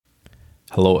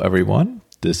Hello, everyone.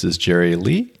 This is Jerry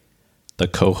Lee, the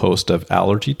co-host of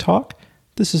Allergy Talk.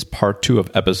 This is part 2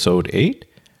 of episode 8,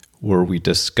 where we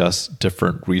discuss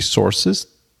different resources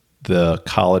the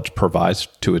college provides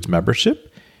to its membership.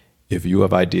 If you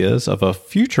have ideas of a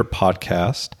future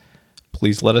podcast,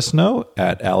 please let us know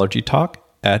at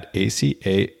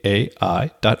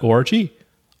allergytalk@acaai.org.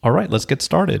 All right, let's get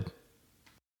started.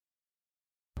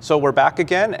 So we're back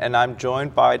again, and I'm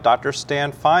joined by Dr.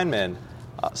 Stan Feynman,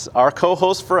 our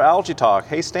co-host for Allergy Talk.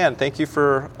 Hey, Stan, thank you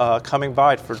for coming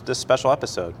by for this special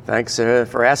episode. Thanks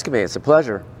for asking me. It's a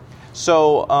pleasure.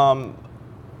 So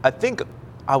I think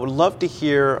I would love to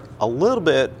hear a little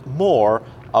bit more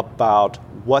about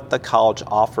what the college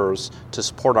offers to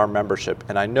support our membership.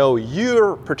 And I know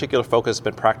your particular focus has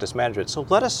been practice management. So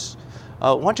why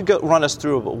don't you run us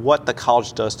through what the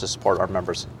college does to support our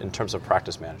members in terms of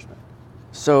practice management?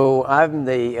 So I've been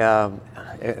the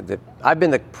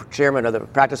chairman of the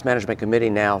practice management committee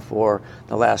now for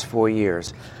the last 4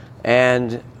 years,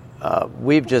 and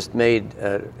we've just made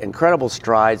incredible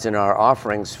strides in our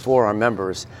offerings for our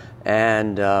members,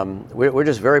 and we're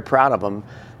just very proud of them,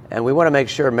 and we want to make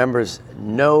sure members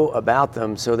know about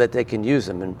them so that they can use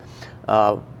them. And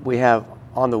we have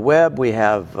on the web, we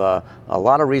have a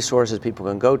lot of resources people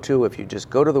can go to. If you just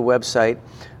go to the website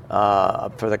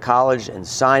for the college and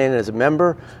sign in as a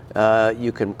member,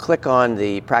 you can click on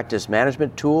the practice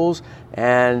management tools,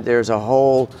 and there's a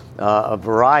whole a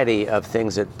variety of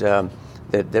things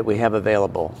that we have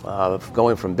available,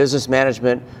 going from business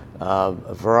management, a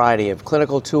variety of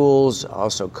clinical tools,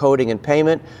 also coding and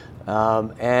payment,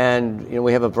 and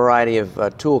we have a variety of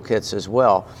toolkits as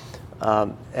well.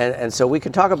 And so we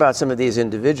can talk about some of these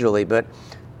individually, but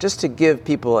just to give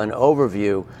people an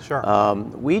overview, sure.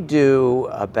 We do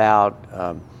about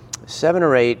 7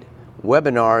 or 8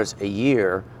 webinars a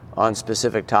year on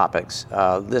specific topics.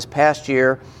 This past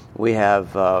year, we have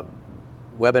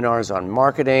webinars on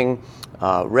marketing,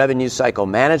 revenue cycle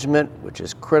management, which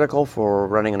is critical for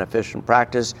running an efficient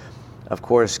practice. Of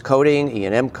course, coding,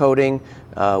 E&M coding.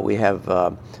 We have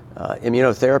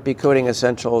immunotherapy coding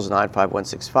essentials,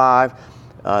 95165.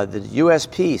 The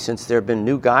USP, since there have been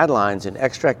new guidelines in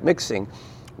extract mixing,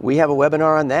 we have a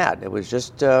webinar on that. It was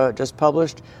just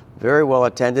published, very well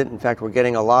attended. In fact, we're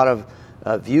getting a lot of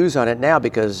views on it now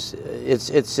because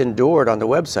it's endured on the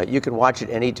website. You can watch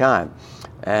it anytime,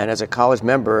 and as a college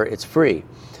member, it's free.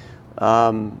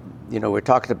 We're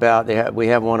talking about we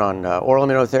have one on oral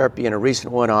immunotherapy and a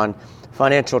recent one on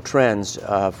financial trends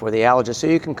for the allergist, so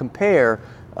you can compare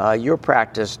your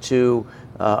practice to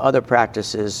other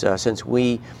practices, since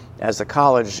we, as the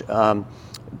college,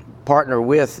 partner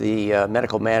with the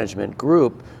medical management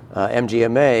group,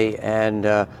 MGMA, and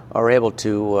are able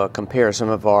to compare some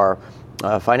of our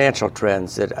financial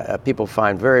trends that people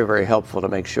find very, very helpful to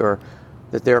make sure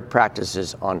that their practice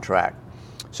is on track.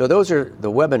 So those are the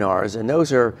webinars, and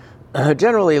those are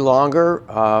generally longer,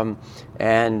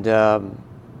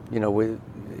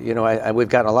 we've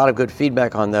gotten a lot of good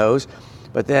feedback on those.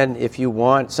 But then if you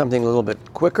want something a little bit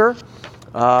quicker,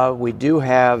 we do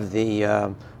have the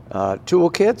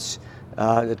toolkits.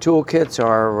 The toolkits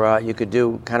are, you could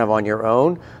do kind of on your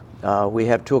own. We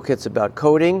have toolkits about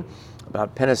coding,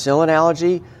 about penicillin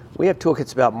allergy. We have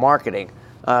toolkits about marketing.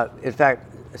 In fact,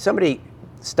 somebody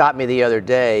stopped me the other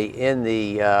day in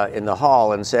the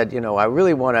hall and said, I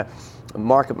really want to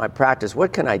market my practice.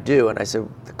 What can I do? And I said,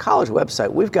 the college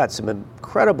website, we've got some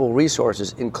incredible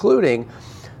resources, including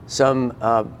some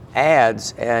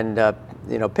ads and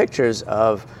pictures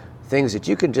of things that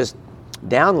you can just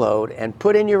download and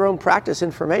put in your own practice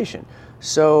information.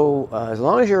 So as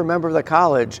long as you're a member of the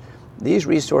college, these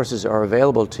resources are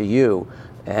available to you,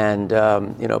 and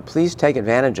please take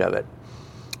advantage of it.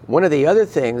 One of the other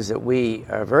things that we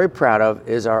are very proud of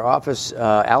is our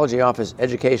allergy office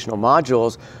educational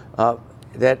modules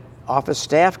that office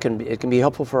staff can be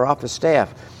helpful for office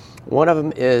staff. One of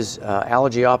them is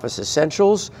Allergy Office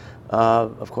Essentials.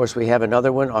 Of course, we have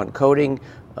another one on coding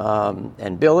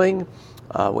and billing.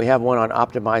 We have one on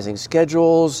optimizing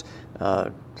schedules,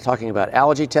 talking about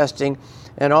allergy testing,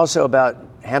 and also about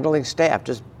handling staff,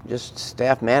 just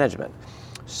staff management.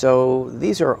 So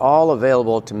these are all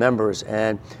available to members,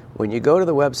 and when you go to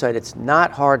the website, it's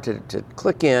not hard to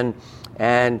click in,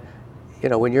 and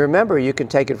when you're a member, you can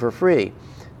take it for free.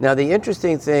 Now, the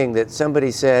interesting thing that somebody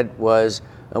said was,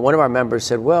 one of our members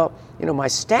said, well, my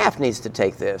staff needs to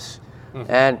take this. Mm-hmm.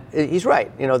 And he's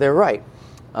right, they're right.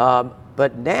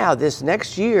 But now, this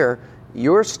next year,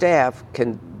 your staff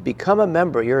can become a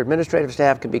member, your administrative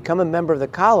staff can become a member of the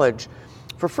college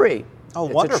for free. Oh,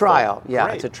 it's wonderful. a trial. Yeah,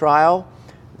 Great. It's a trial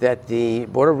that the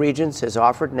Board of Regents has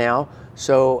offered now.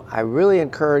 So I really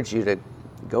encourage you to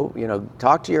Go,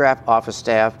 talk to your office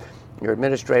staff, your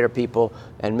administrator people,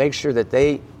 and make sure that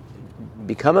they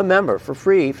become a member for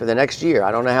free for the next year.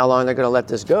 I don't know how long they're going to let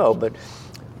this go, but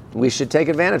we should take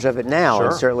advantage of it now. Sure.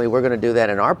 And certainly we're going to do that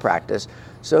in our practice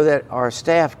so that our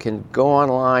staff can go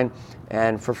online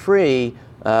and for free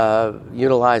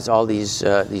utilize all these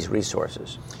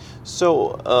resources.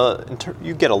 So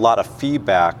you get a lot of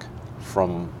feedback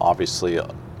from obviously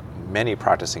many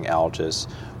practicing allergists.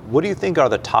 What do you think are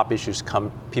the top issues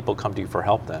people come to you for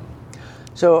help then?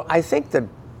 So I think the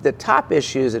top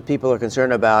issues that people are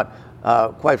concerned about,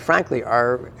 quite frankly,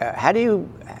 are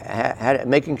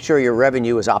making sure your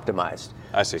revenue is optimized.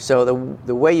 I see. So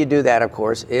the way you do that, of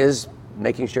course, is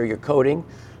making sure your coding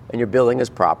and your billing is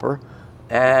proper,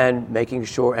 and making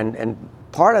sure, and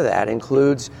part of that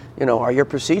includes, are your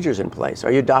procedures in place?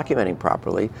 Are you documenting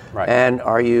properly? Right. And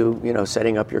are you,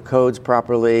 setting up your codes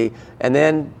properly? And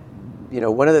then,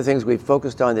 one of the things we've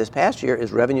focused on this past year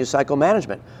is revenue cycle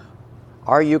management.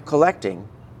 Are you collecting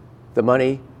the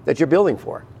money that you're billing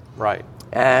for? Right.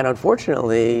 And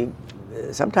unfortunately,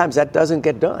 sometimes that doesn't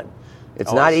get done.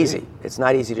 It's not easy. It's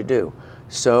not easy to do.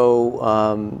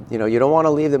 So, you don't want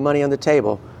to leave the money on the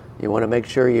table. You want to make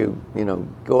sure you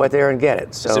go out there and get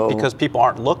it. So, is it because people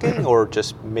aren't looking, or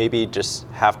maybe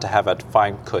have to have a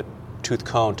fine-tooth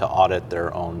comb to audit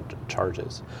their own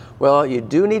charges? Well, you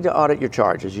do need to audit your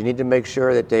charges. You need to make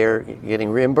sure that they're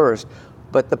getting reimbursed.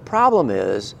 But the problem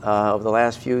is, over the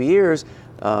last few years,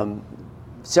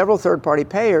 several third-party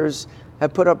payers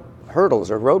have put up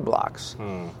hurdles or roadblocks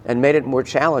and made it more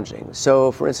challenging.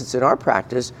 So, for instance, in our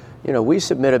practice, we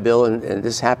submit a bill, and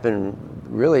this happened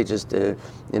really just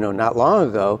not long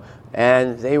ago,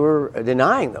 and they were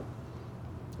denying them.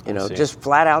 Just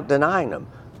flat out denying them.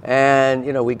 And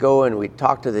we go and we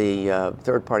talk to the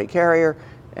third-party carrier,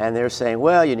 and they're saying,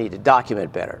 well, you need to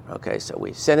document better. Okay, so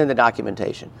we send in the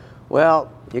documentation.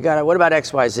 Well, what about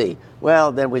XYZ?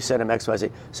 Well, then we send them XYZ.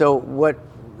 So what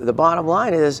the bottom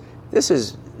line is, this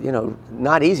is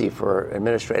not easy for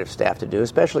administrative staff to do,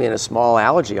 especially in a small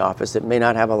allergy office that may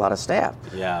not have a lot of staff.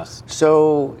 Yes.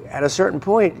 So at a certain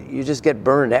point, you just get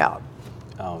burned out.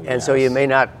 Oh, yes. And so you may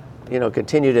not,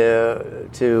 continue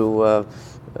to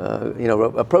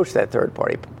approach that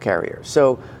third-party carrier.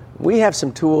 So we have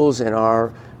some tools in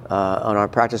on our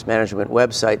practice management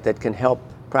website that can help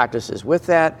practices with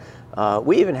that.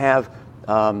 We even have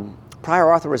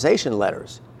prior authorization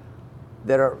letters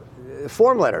that are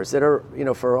form letters that are,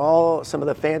 for all some of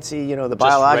the fancy, the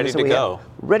biologics ready to go.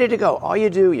 Ready to go. All you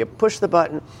do, you push the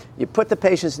button, you put the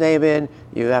patient's name in,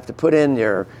 you have to put in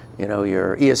your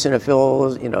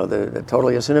eosinophils, the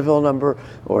total eosinophil number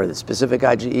or the specific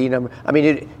IgE number. I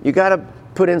mean, you got to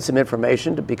put in some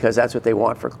information because that's what they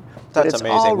want for. That's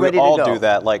amazing. All we all do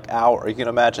that You can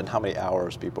imagine how many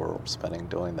hours people are spending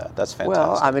doing that. That's fantastic.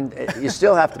 Well, I mean, you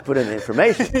still have to put in the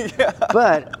information. Yeah.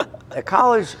 But a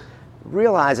college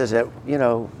realizes that,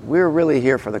 we're really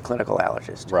here for the clinical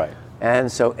allergist. Right.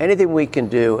 And so anything we can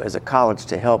do as a college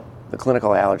to help the clinical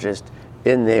allergist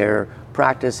in their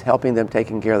practice, helping them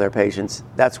taking care of their patients,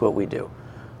 that's what we do.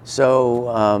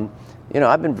 So,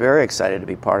 I've been very excited to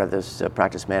be part of this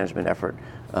practice management effort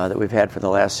that we've had for the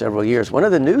last several years. One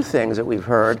of the new things that we've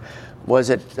heard was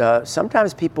that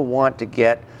sometimes people want to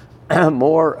get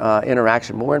more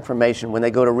interaction, more information when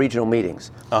they go to regional meetings.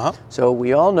 Uh-huh. So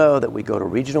we all know that we go to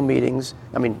regional meetings.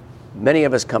 I mean, many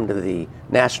of us come to the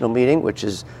national meeting, which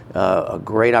is a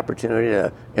great opportunity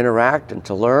to interact and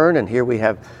to learn. And here we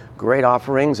have great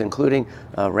offerings, including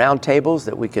roundtables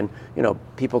that we can,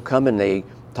 people come and they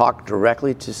talk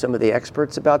directly to some of the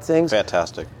experts about things.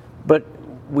 Fantastic. But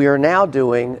we are now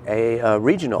doing a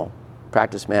regional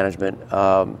practice management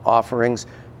offerings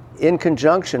in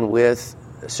conjunction with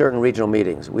certain regional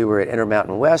meetings. We were at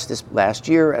Intermountain West this last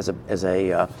year as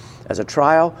a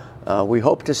trial. We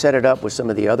hope to set it up with some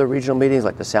of the other regional meetings,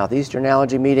 like the Southeastern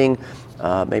Allergy Meeting,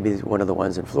 maybe one of the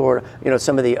ones in Florida.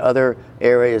 Some of the other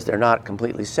areas, they're not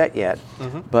completely set yet.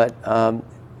 Mm-hmm. But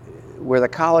where the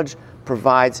college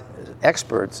provides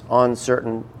experts on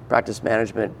certain practice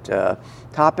management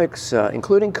topics,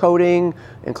 including coding,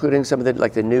 including some of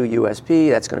the new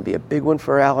USP. That's going to be a big one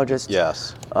for allergists.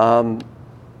 Yes.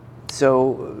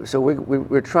 So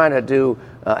we're trying to do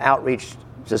outreach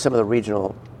to some of the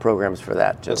regional programs for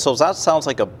that too. And so that sounds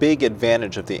like a big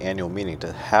advantage of the annual meeting,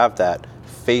 to have that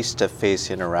face-to-face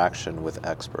interaction with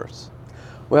experts.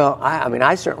 Well,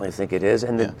 I certainly think it is.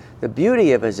 And the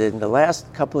beauty of it is in the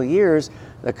last couple of years,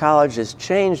 the college has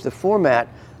changed the format.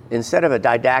 Instead of a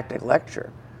didactic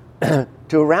lecture, to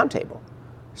a roundtable.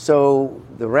 So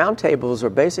the roundtables are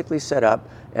basically set up,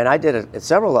 and I did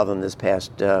several of them this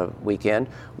past weekend,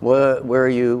 where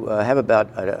you have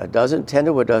about 10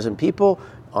 to a dozen people,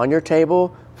 on your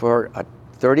table for a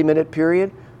 30-minute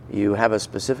period. You have a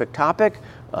specific topic.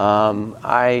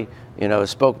 I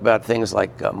spoke about things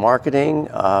like marketing,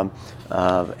 and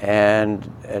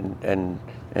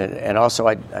also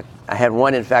I had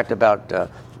one, in fact,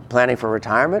 about planning for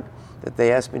retirement that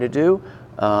they asked me to do,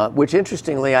 which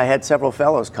interestingly I had several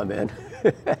fellows come in.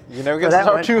 You never get to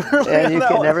start too early. And you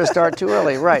can never start too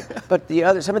early, right? But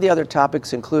some of the other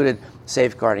topics included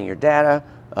safeguarding your data,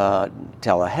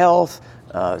 telehealth,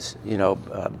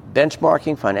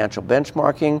 benchmarking, financial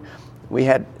benchmarking. We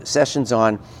had sessions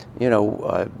on,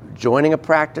 joining a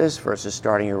practice versus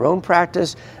starting your own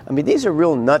practice. I mean, these are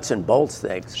real nuts and bolts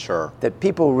things that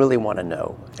people really want to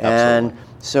know. Absolutely. And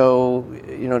so,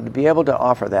 to be able to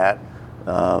offer that,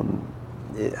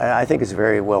 I think it's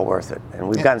very well worth it. And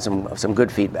we've gotten some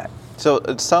good feedback. So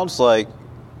it sounds like,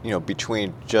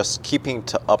 between just keeping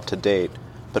up to date,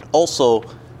 but also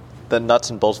the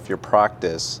nuts and bolts of your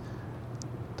practice,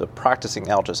 the practicing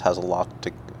allergist has a lot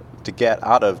to get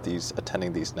out of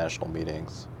attending these national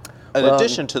meetings, in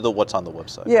addition to what's on the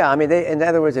website. Yeah, I mean, in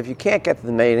other words, if you can't get to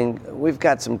the meeting, we've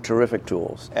got some terrific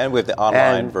tools. And we have the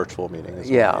online virtual meeting as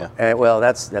well. Yeah,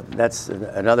 that's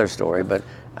another story. But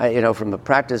from a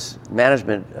practice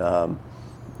management,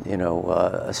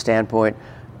 standpoint,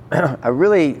 I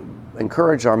really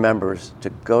encourage our members to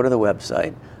go to the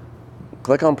website,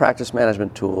 click on practice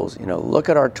management tools. Look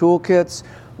at our toolkits,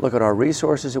 look at our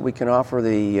resources that we can offer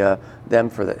them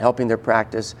for helping their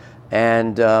practice,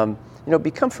 and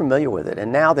become familiar with it.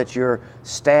 And now that your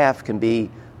staff can be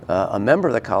a member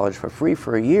of the college for free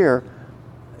for a year,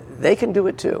 they can do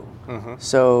it too. Mm-hmm.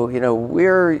 So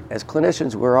we're, as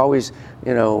clinicians, we're always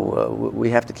we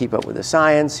have to keep up with the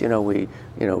science. We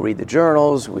read the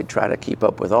journals. We try to keep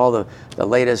up with all the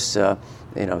latest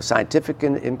scientific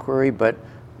inquiry. But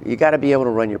you got to be able to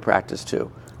run your practice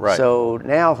too. Right. So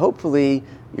now, hopefully,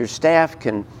 your staff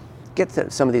can get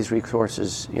some of these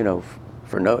resources,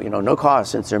 for no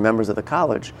cost, since they're members of the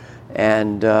college,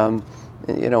 and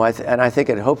I think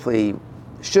it hopefully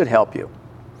should help you.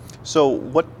 So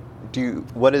what can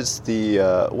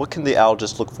the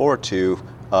allergist look forward to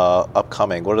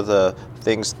upcoming? What are the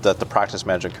things that the practice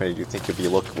management committee do you think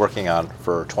you'll be working on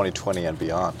for 2020 and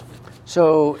beyond?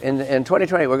 So in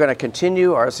 2020, we're going to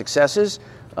continue our successes.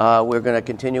 We're going to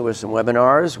continue with some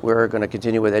webinars. We're going to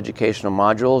continue with educational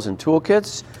modules and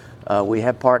toolkits. We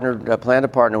have plan to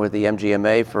partner with the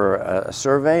MGMA for a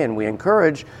survey, and we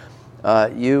encourage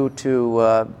you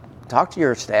to talk to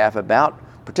your staff about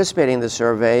participating in the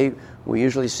survey. We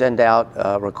usually send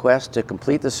out requests to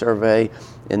complete the survey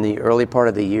in the early part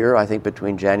of the year, I think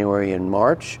between January and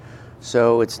March.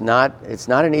 So it's not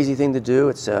an easy thing to do.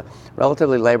 It's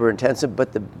relatively labor intensive,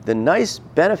 but the nice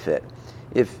benefit,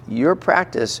 if your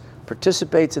practice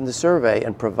participates in the survey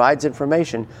and provides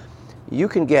information, you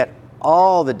can get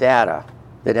all the data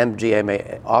that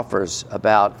MGMA offers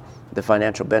about the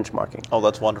financial benchmarking. Oh,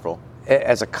 that's wonderful.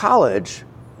 As a college,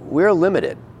 we're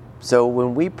limited. So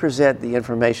when we present the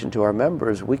information to our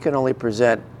members, we can only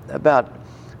present about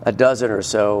a dozen or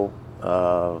so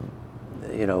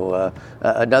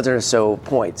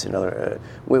points.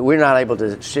 We're not able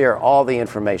to share all the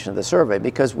information of the survey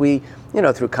because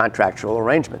through contractual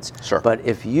arrangements. Sure. But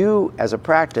if you, as a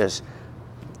practice,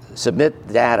 submit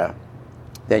data,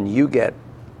 then you get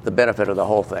the benefit of the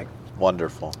whole thing.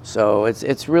 Wonderful. So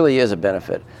it's really is a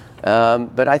benefit.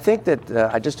 But I think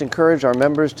that I just encourage our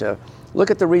members to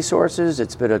look at the resources.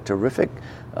 It's been a terrific,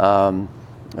 it's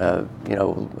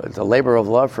a labor of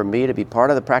love for me to be part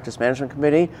of the Practice Management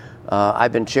Committee.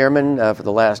 I've been chairman for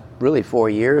the last really 4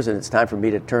 years, and it's time for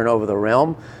me to turn over the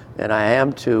realm. And I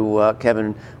am to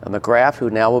Kevin McGrath, who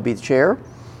now will be the chair,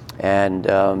 and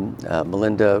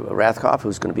Melinda Rathkoff,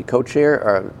 who's going to be co-chair,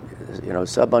 or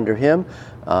sub under him.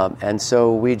 And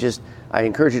so I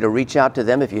encourage you to reach out to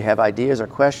them if you have ideas or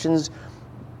questions.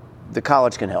 The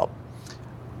college can help.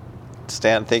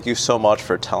 Stan, thank you so much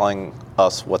for telling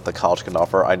us what the college can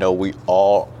offer. I know we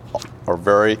all are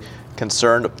very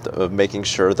concerned of making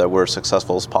sure that we're as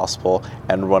successful as possible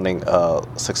and running a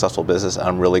successful business. And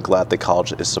I'm really glad the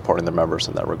college is supporting their members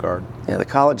in that regard. Yeah, the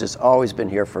college has always been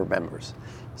here for members.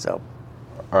 So,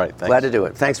 all right, thanks. Glad to do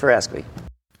it. Thanks for asking me.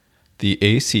 The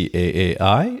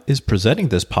ACAAI is presenting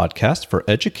this podcast for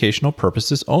educational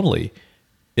purposes only.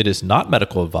 It is not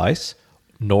medical advice,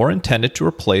 nor intended to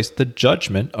replace the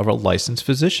judgment of a licensed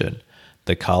physician.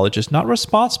 The college is not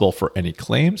responsible for any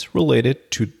claims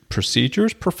related to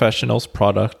procedures, professionals,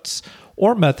 products,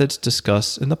 or methods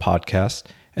discussed in the podcast,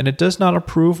 and it does not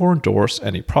approve or endorse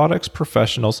any products,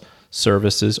 professionals,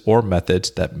 services, or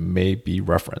methods that may be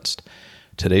referenced.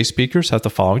 Today's speakers have the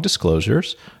following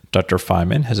disclosures. Dr.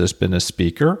 Feynman has been a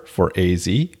speaker for AZ,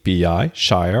 BI,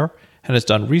 Shire, and has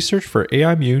done research for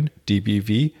AImmune,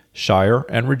 DBV, Shire,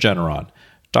 and Regeneron.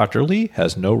 Dr. Lee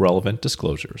has no relevant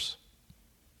disclosures.